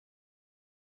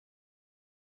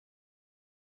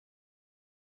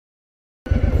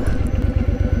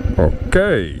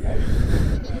Okay.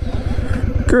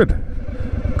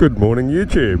 Good morning,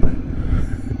 YouTube.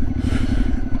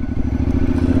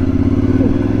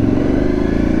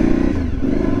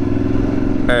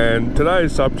 And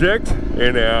today's subject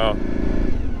in our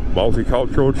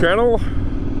multicultural channel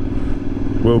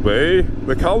will be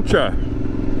the culture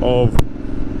of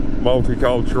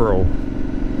multicultural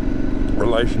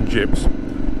relationships.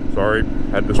 Sorry,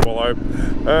 had to swallow.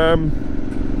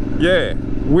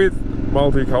 With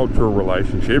multicultural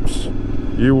relationships,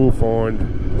 you will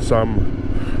find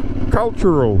some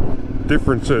cultural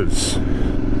differences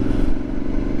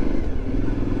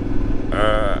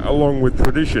along with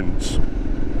traditions,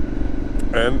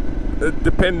 and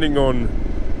depending on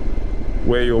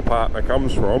where your partner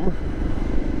comes from,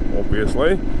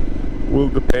 obviously, will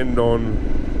depend on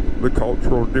the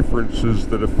cultural differences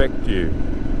that affect you,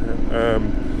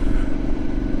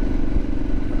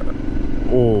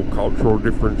 or cultural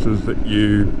differences that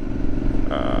you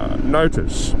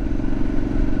notice.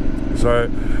 So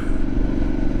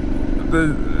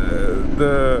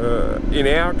in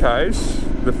our case,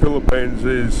 the Philippines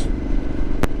is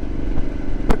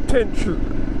potential.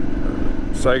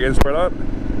 Say again, sweetheart.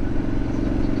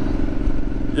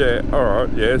 Yeah, alright,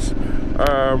 yes.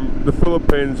 The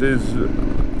Philippines is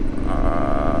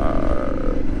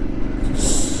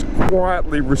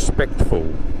quietly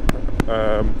respectful.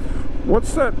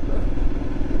 What's that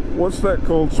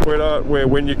called, sweetheart, where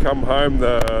when you come home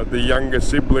the younger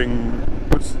sibling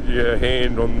puts your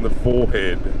hand on the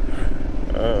forehead?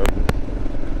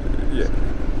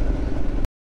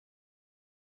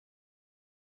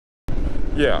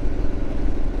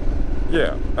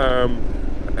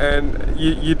 And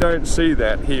you don't see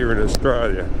that here in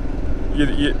Australia.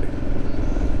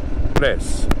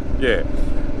 Bless, yeah,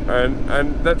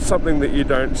 and that's something that you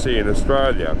don't see in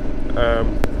Australia.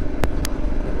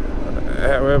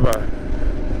 However,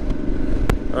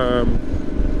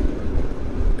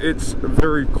 it's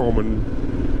very common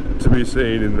to be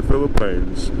seen in the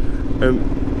Philippines. And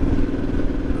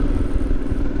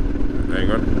hang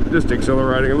on, just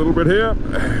accelerating a little bit here.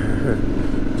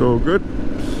 It's all good.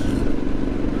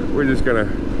 We're just gonna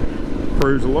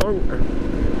cruise along.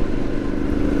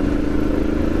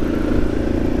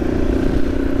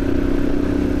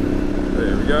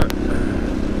 There we go.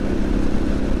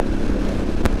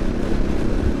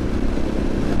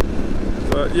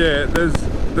 So yeah,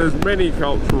 there's many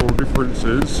cultural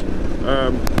differences,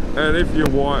 and if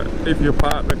your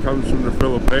partner comes from the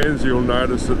Philippines, you'll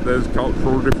notice that there's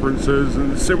cultural differences,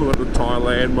 and similar to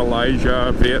Thailand,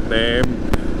 Malaysia, Vietnam.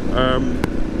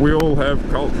 We all have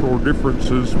cultural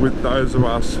differences with those of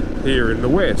us here in the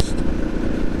West.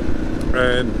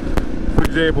 And for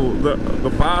example, the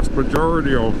vast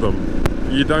majority of them,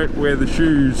 you don't wear the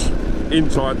shoes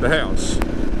inside the house.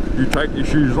 You take your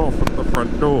shoes off at the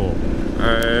front door,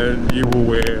 and you will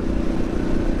wear,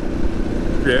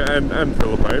 and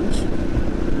Philippines,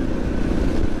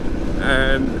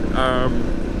 and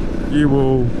you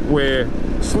will wear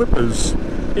slippers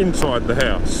inside the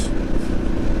house.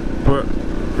 But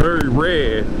very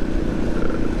rare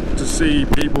to see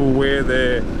people wear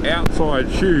their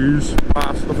outside shoes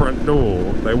past the front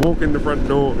door. They walk in the front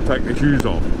door and take their shoes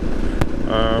off.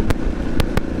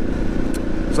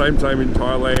 Same in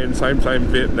Thailand, same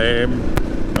Vietnam,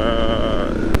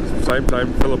 same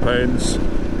Philippines.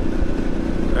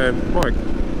 And my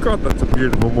God, that's a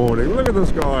beautiful morning. Look at the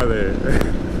sky there.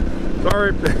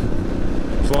 Sorry,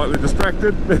 slightly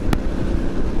distracted.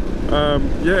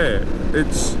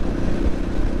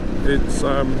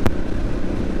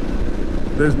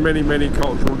 There's many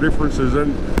cultural differences,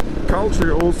 and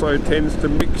culture also tends to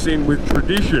mix in with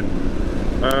tradition.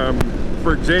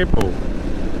 For example,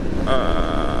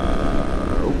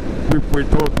 if we're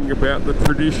talking about the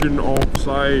tradition of,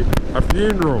 say, a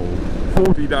funeral,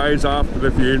 40 days after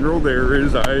the funeral there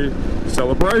is a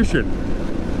celebration.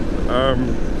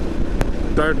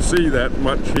 Don't see that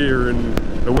much here in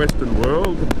the Western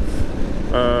world.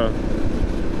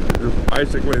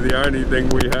 Basically the only thing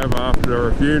we have after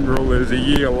a funeral is a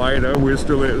year later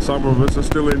some of us are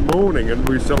still in mourning, and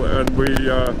we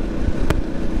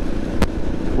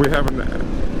have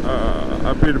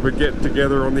a bit of a get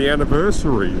together on the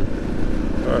anniversary.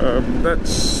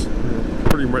 That's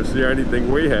pretty much the only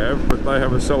thing we have, but they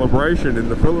have a celebration in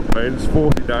the Philippines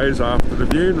 40 days after the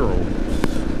funeral.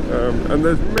 And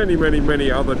there's many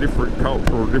other different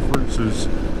cultural differences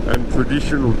and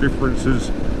traditional differences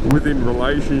within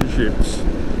relationships,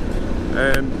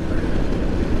 and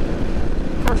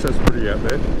gosh, that's pretty out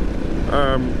there.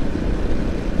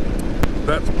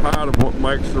 That's part of what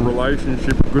makes the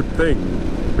relationship a good thing,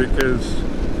 because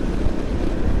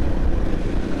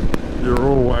you're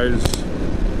always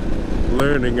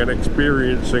learning and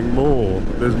experiencing more.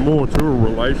 There's more to a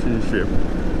relationship.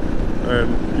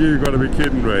 And you've got to be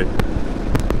kidding me.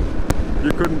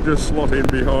 You couldn't just slot in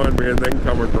behind me and then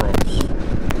come across.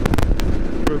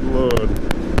 Good Lord.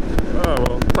 Oh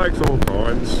well, takes all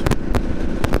kinds.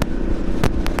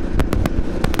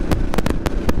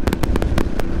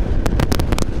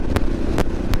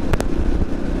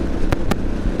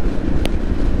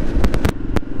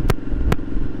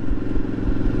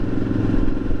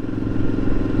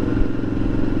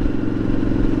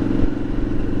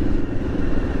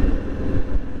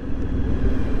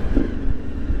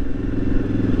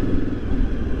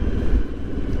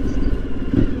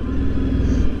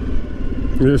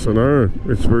 Yes, I know.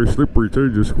 It's very slippery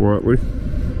too, just quietly.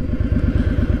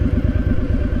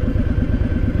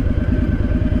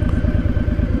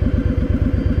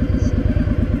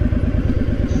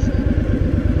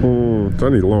 Oh, it's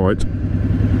only light.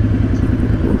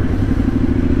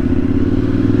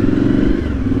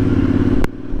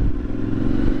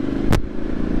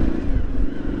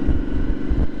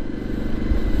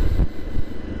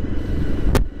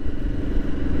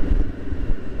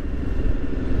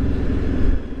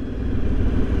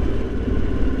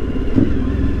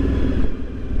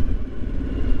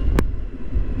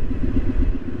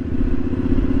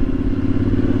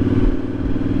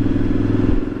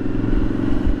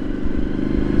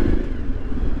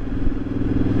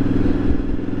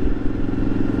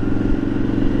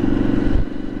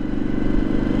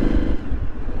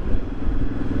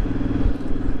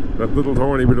 That little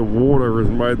tiny bit of water has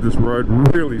made this road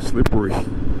really slippery.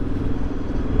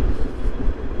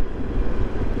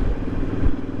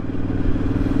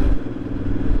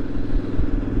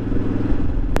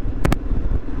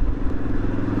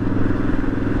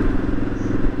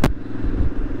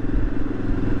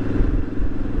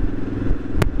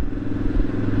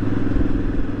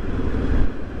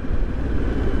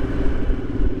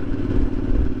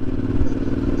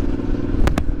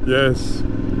 Yes.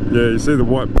 Yeah, you see the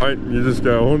white paint and you just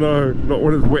go, oh no, not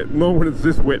when it's wet, not when it's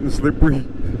this wet and slippery.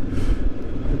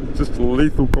 It's just a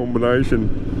lethal combination.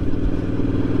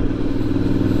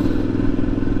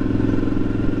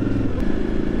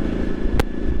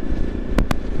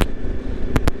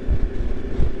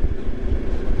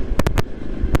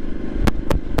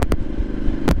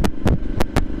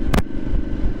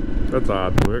 That's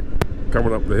hard work,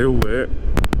 coming up the hill there.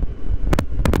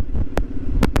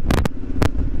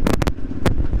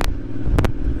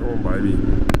 Baby.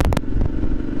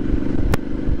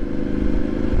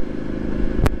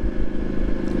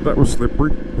 That was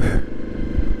slippery.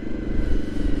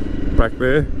 Back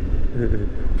there.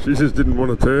 She just didn't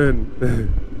want to turn.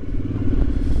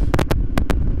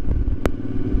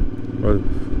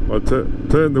 I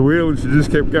turned the wheel and she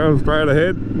just kept going straight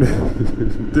ahead.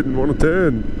 Didn't want to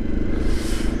turn.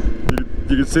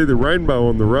 You could see the rainbow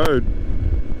on the road.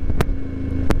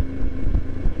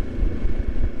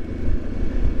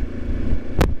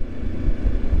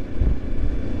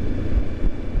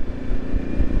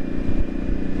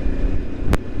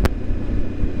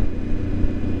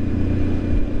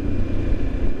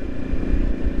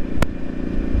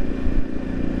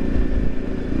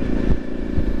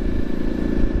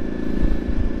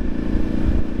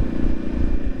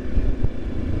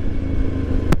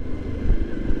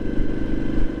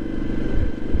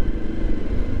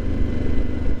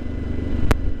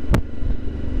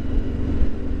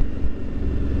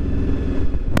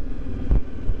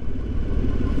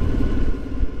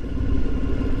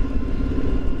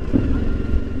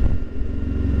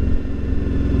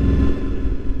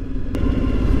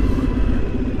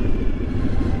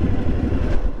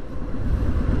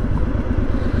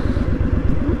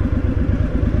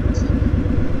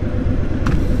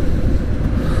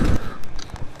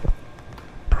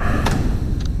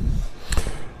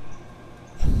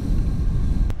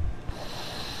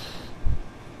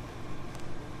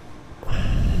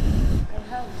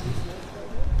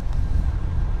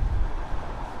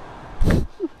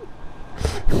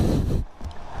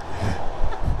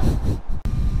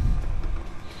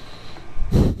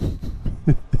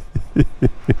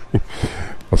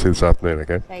 I'll see you this afternoon,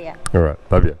 okay? Oh, yeah. Alright,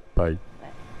 love you. Bye.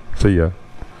 Bye. See ya.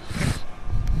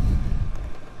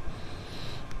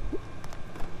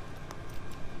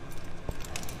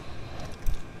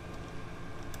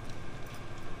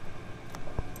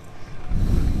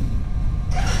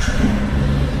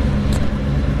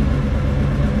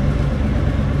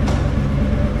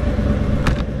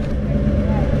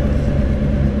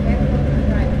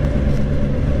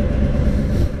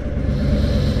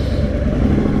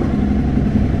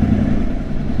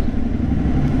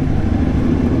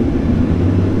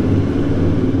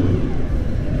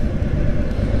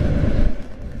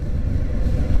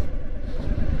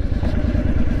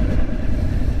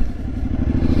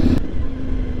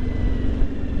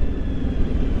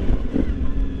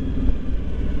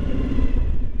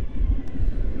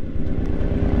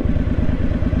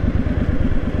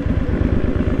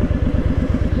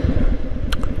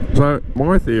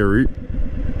 my theory,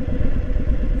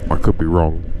 I could be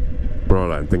wrong, but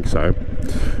I don't think so.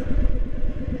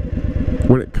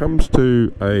 When it comes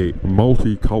to a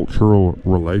multicultural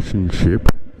relationship,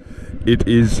 it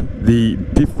is the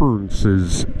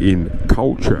differences in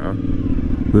culture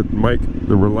that make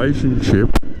the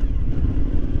relationship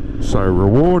so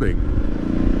rewarding.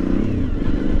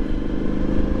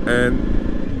 And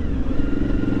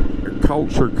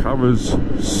culture covers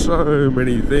so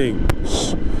many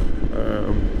things,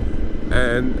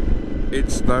 and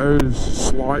it's those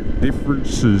slight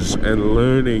differences and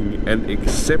learning and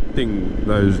accepting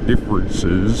those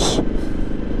differences,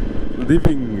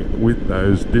 living with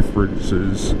those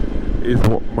differences, is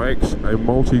what makes a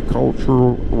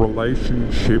multicultural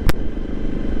relationship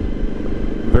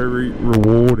very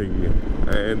rewarding.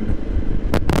 And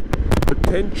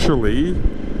potentially,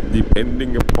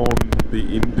 depending upon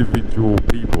the individual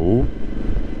people,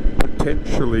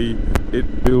 potentially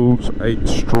it builds a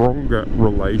stronger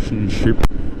relationship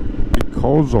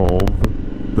because of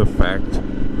the fact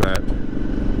that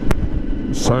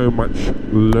so much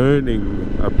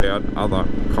learning about other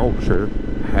culture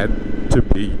had to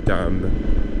be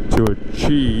done to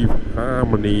achieve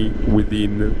harmony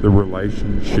within the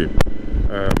relationship.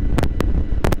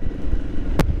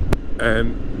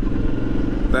 And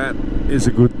that is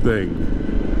a good thing.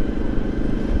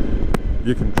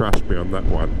 You can trust me on that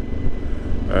one.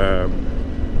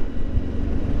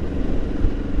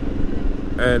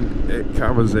 And it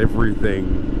covers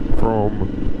everything from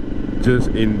just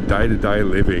in day-to-day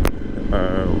living.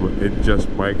 It just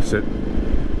makes it,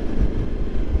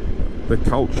 the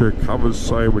culture covers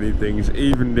so many things,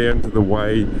 even down to the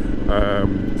way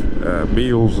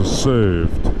meals are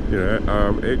served. You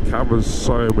know, it covers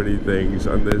so many things,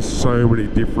 and there's so many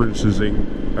differences in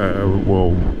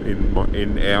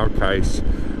in our case,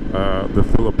 the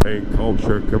Philippine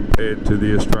culture compared to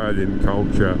the Australian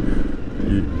culture.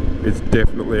 It's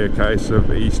definitely a case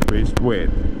of East meets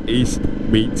West. East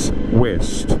meets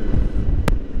West.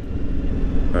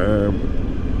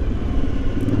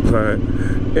 So,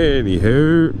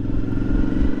 anywho,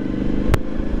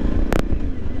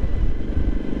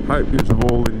 hope you've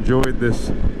all enjoyed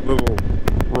this little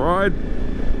ride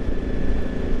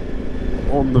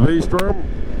on the VStrom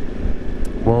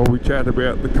while we chat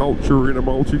about the culture in a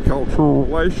multicultural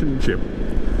relationship.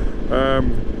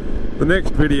 The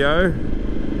next video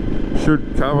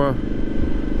should cover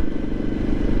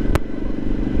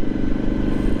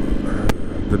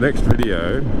the next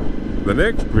video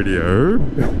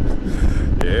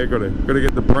yeah, gotta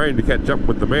get the brain to catch up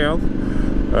with the mouth.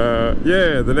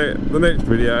 The next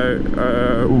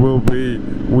video will be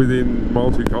within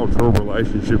multicultural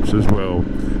relationships as well,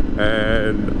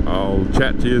 and I'll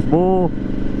chat to you more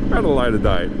at a later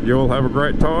date. You all have a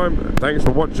great time. Thanks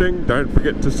for watching. Don't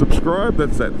forget to subscribe.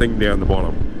 That's that thing down the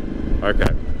bottom.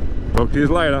 Okay, talk to you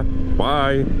later.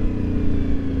 Bye.